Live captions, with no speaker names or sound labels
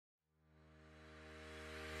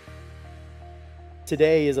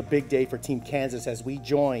Today is a big day for Team Kansas as we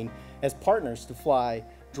join as partners to fly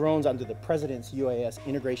drones under the President's UAS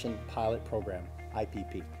Integration Pilot Program,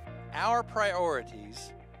 IPP. Our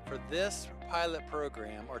priorities for this pilot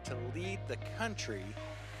program are to lead the country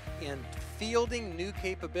in fielding new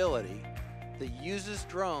capability that uses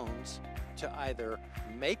drones to either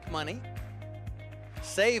make money,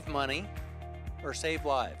 save money, or save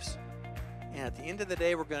lives. And at the end of the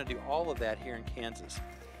day, we're going to do all of that here in Kansas.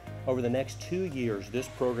 Over the next 2 years, this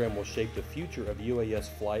program will shape the future of UAS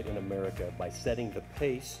flight in America by setting the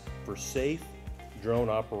pace for safe drone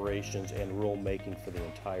operations and rulemaking for the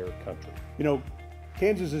entire country. You know,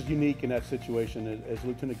 Kansas is unique in that situation, as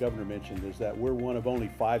Lieutenant Governor mentioned, is that we're one of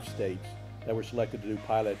only 5 states that were selected to do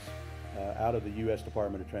pilots out of the U.S.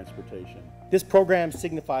 Department of Transportation. This program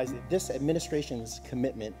signifies this administration's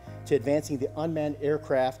commitment to advancing the unmanned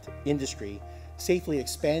aircraft industry, safely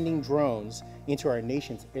expanding drones into our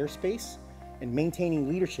nation's airspace, and maintaining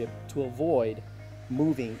leadership to avoid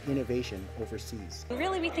moving innovation overseas.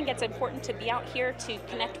 Really, we think it's important to be out here to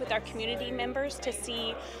connect with our community members to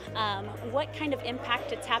see what kind of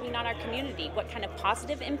impact it's having on our community, what kind of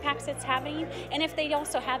positive impacts it's having, and if they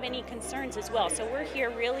also have any concerns as well. So we're here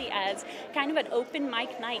really as kind of an open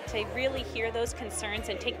mic night to really hear those concerns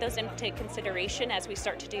and take those into consideration as we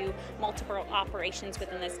start to do multiple operations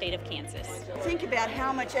within the state of Kansas. Think about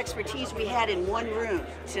how much expertise we had in one room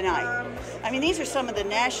tonight. I mean, these are some of the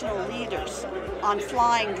national leaders on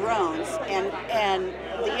flying drones and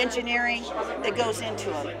the engineering that goes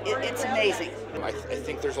into them. It's amazing. I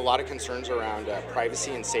think there's a lot of concerns around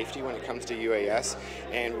privacy and safety when it comes to UAS,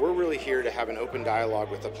 and we're really here to have an open dialogue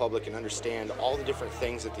with the public and understand all the different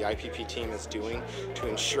things that the IPP team is doing to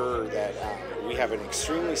ensure that we have an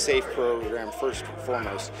extremely safe program first and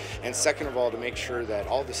foremost, and second of all to make sure that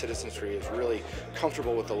all the citizenry is really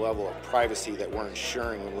comfortable with the level of privacy that we're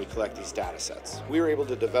ensuring when we collect these data sets. We were able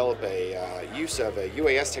to develop a use of a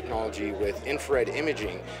UAS technology with infrared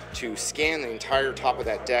imaging to scan the entire top of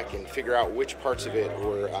that deck and figure out which parts of it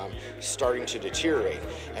were starting to deteriorate,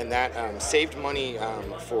 and that saved money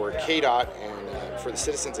for KDOT and for the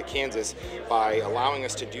citizens of Kansas by allowing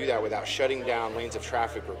us to do that without shutting down lanes of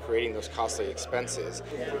traffic or creating those costly expenses.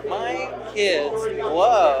 My kids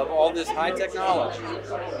love all this high technology.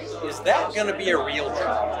 Is that going to be a real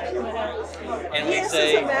job? And we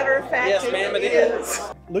say, as a matter of fact, yes, ma'am, it is.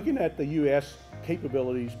 Looking at the U.S.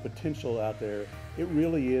 capabilities, potential out there, it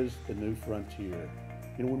really is the new frontier.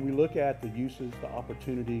 You know, when we look at the uses, the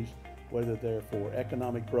opportunities, whether they're for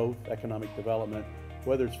economic growth, economic development,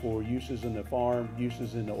 whether it's for uses in the farm,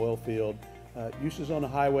 uses in the oil field, uses on the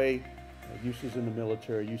highway, uses in the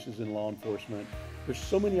military, uses in law enforcement, there's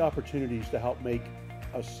so many opportunities to help make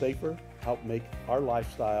us safer, help make our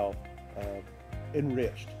lifestyle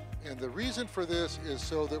enriched. And the reason for this is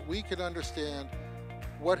so that we can understand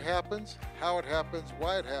what happens, how it happens,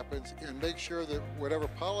 why it happens, and make sure that whatever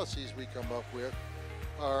policies we come up with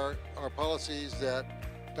are policies that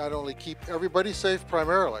not only keep everybody safe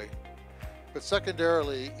primarily, but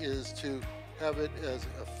secondarily is to have it as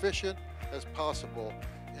efficient as possible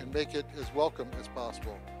and make it as welcome as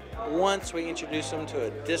possible. Once we introduce them to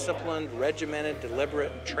a disciplined, regimented,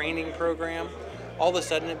 deliberate training program, all of a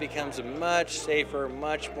sudden it becomes a much safer,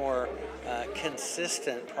 much more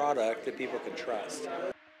consistent product that people can trust.